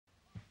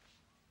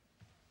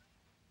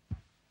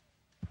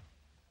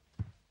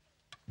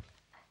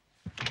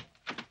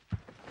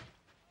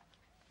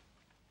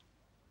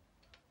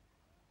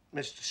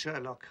Mr.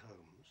 Sherlock Holmes.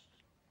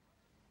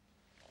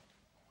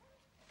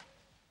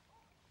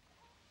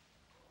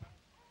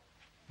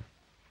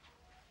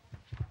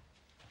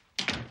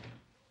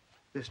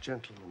 This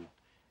gentleman,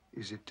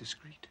 is it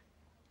discreet?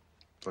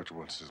 Dr.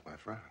 Watson is my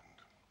friend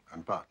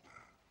and partner.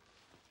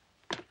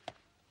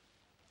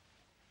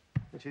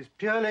 It is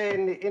purely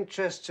in the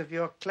interests of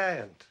your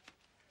client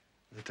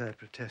that I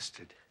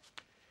protested.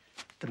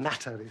 The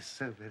matter is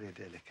so very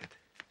delicate.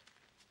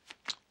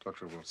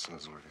 Dr. Watson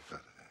has already heard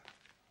of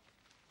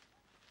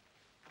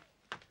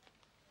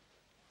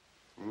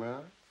it.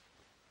 No?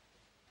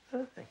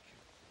 Oh, thank you.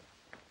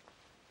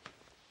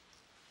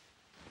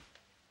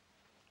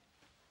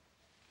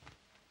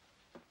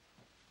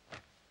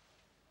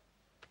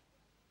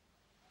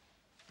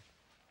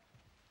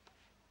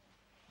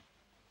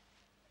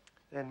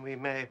 Then we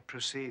may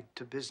proceed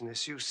to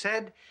business. You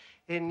said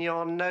in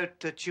your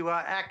note that you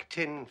are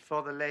acting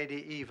for the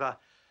Lady Eva.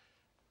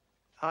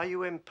 Are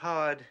you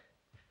empowered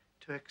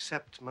to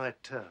accept my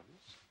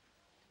terms?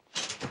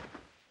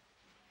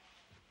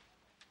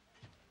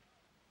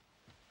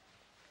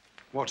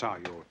 What are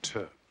your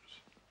terms?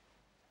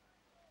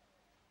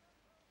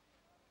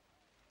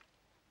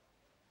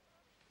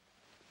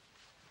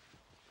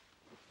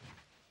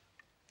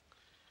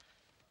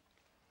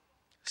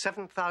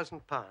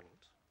 £7,000.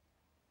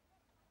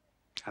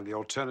 And the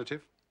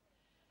alternative?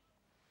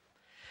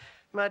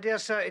 My dear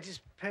sir, it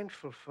is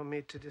painful for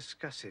me to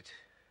discuss it,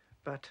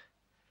 but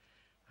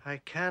I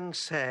can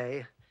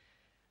say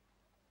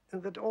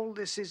that all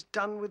this is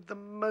done with the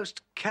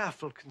most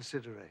careful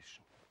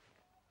consideration.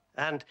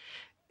 And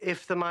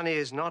if the money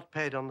is not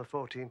paid on the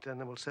 14th, then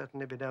there will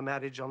certainly be no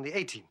marriage on the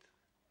 18th.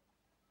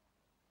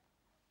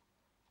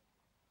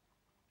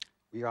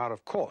 We are,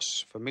 of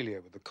course,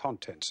 familiar with the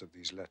contents of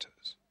these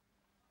letters.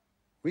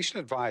 We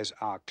shall advise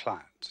our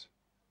client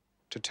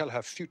to tell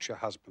her future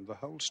husband the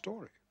whole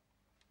story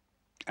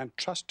and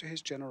trust to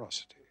his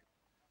generosity.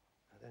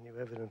 Then you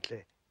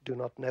evidently do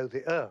not know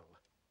the Earl.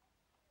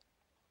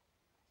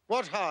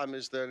 What harm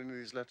is there in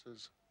these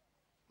letters?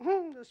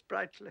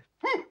 Sprightly.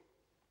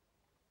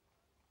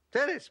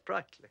 Very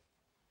sprightly.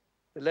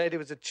 The lady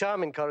was a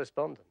charming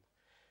correspondent,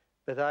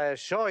 but I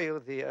assure you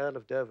the Earl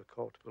of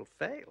Dovercourt will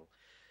fail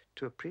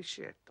to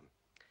appreciate them.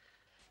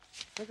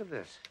 Look at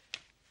this.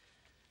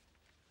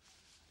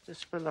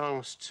 This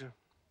belongs to...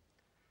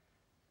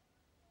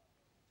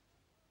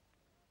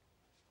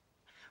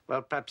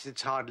 Well, perhaps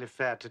it's hardly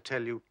fair to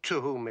tell you to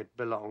whom it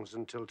belongs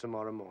until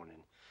tomorrow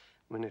morning,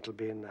 when it'll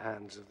be in the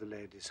hands of the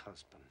lady's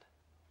husband.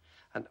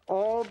 And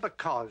all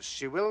because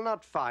she will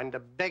not find a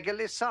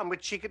beggarly sum,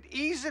 which she could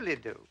easily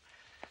do,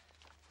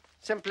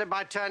 simply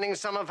by turning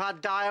some of her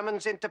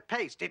diamonds into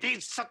paste. It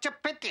is such a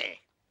pity.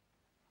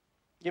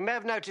 You may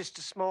have noticed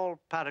a small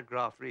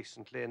paragraph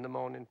recently in the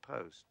Morning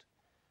Post.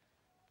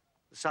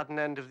 The sudden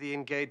end of the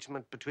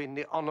engagement between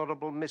the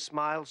Honourable Miss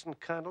Miles and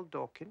Colonel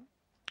Dorkin.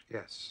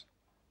 Yes.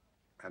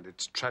 And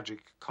its tragic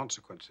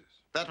consequences.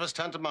 That was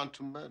tantamount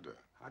to murder.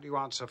 How do you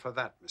answer for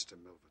that, Mr.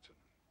 Milverton?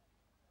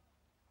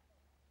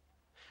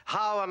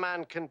 How a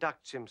man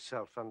conducts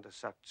himself under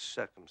such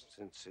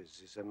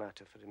circumstances is a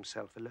matter for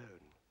himself alone.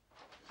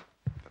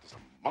 That is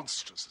a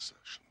monstrous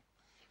assertion.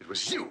 It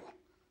was you,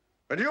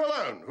 and you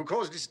alone, who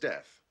caused his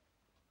death.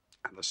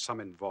 And the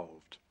sum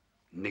involved,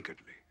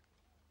 niggardly.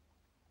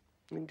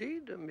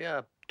 Indeed, a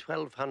mere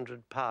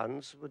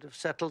 £1,200 would have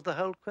settled the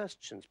whole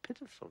question. It's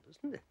pitiful,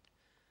 isn't it?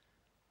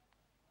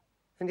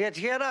 And yet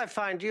here I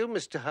find you,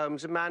 Mr.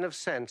 Holmes, a man of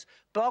sense,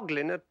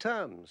 boggling at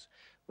terms,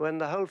 when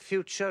the whole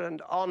future and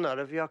honour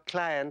of your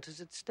client is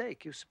at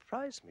stake. You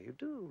surprise me, you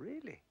do,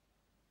 really.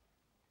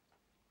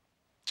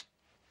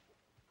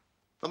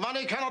 The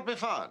money cannot be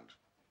found.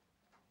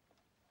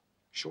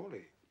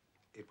 Surely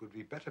it would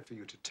be better for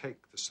you to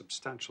take the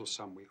substantial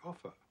sum we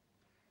offer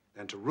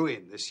than to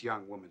ruin this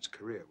young woman's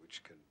career,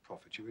 which can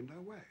profit you in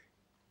no way.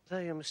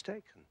 There you're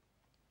mistaken.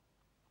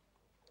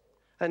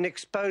 An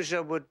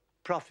exposure would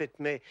profit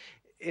me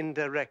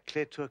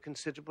indirectly to a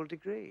considerable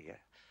degree.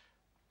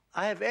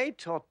 I have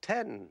 8 or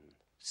 10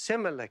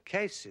 similar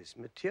cases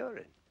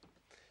maturing.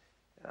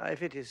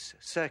 If it is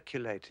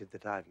circulated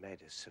that I've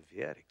made a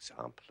severe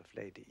example of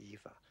Lady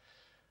Eva,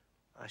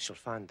 I shall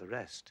find the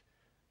rest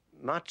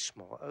much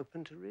more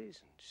open to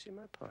reason. Do you see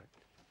my point?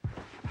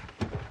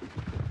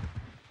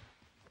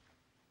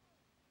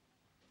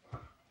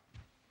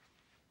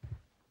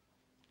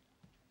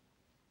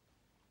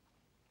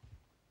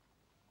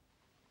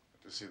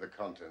 To see the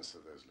contents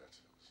of those letters.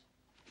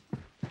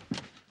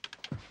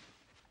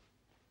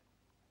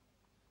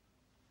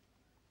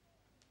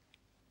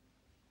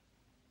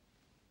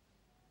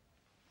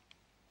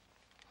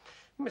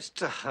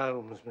 Mr.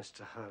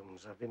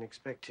 Holmes, I've been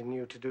expecting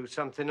you to do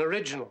something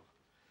original.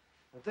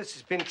 But this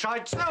has been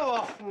tried so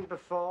often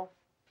before.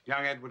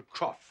 Young Edward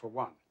Croft, for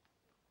one.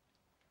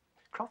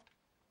 Croft?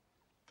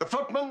 The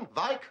footman,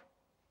 Vike,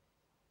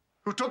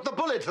 who took the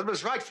bullet that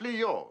was rightfully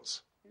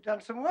yours. You've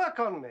done some work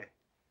on me.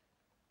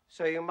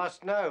 So you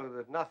must know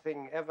that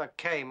nothing ever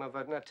came of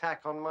an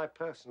attack on my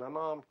person. I'm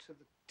armed to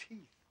the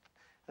teeth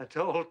at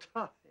all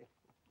times.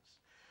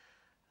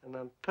 And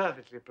I'm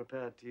perfectly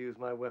prepared to use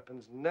my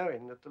weapons,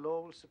 knowing that the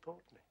law will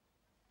support me.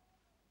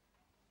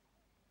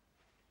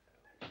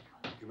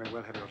 You may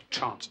well have your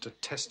chance to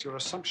test your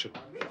assumption.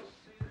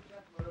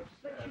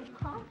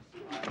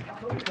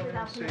 But you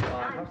can't see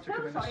without me. I'm so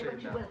sorry,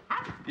 but you will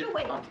have to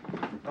wait.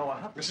 No, I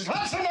have. Mrs.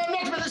 Hudson, I'm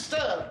not to be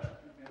disturbed.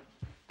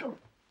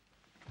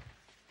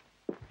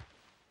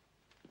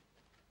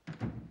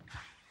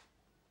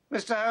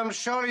 Mr. Holmes,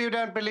 surely you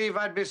don't believe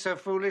I'd be so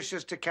foolish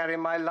as to carry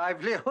my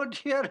livelihood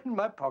here in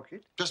my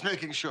pocket? Just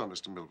making sure,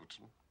 Mr.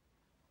 Milverton.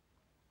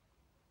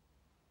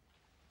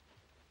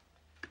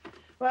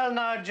 Well,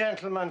 now,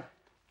 gentlemen,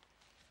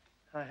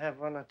 I have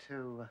one or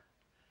two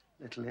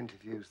little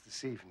interviews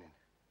this evening,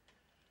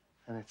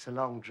 and it's a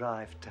long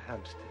drive to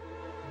Hampstead.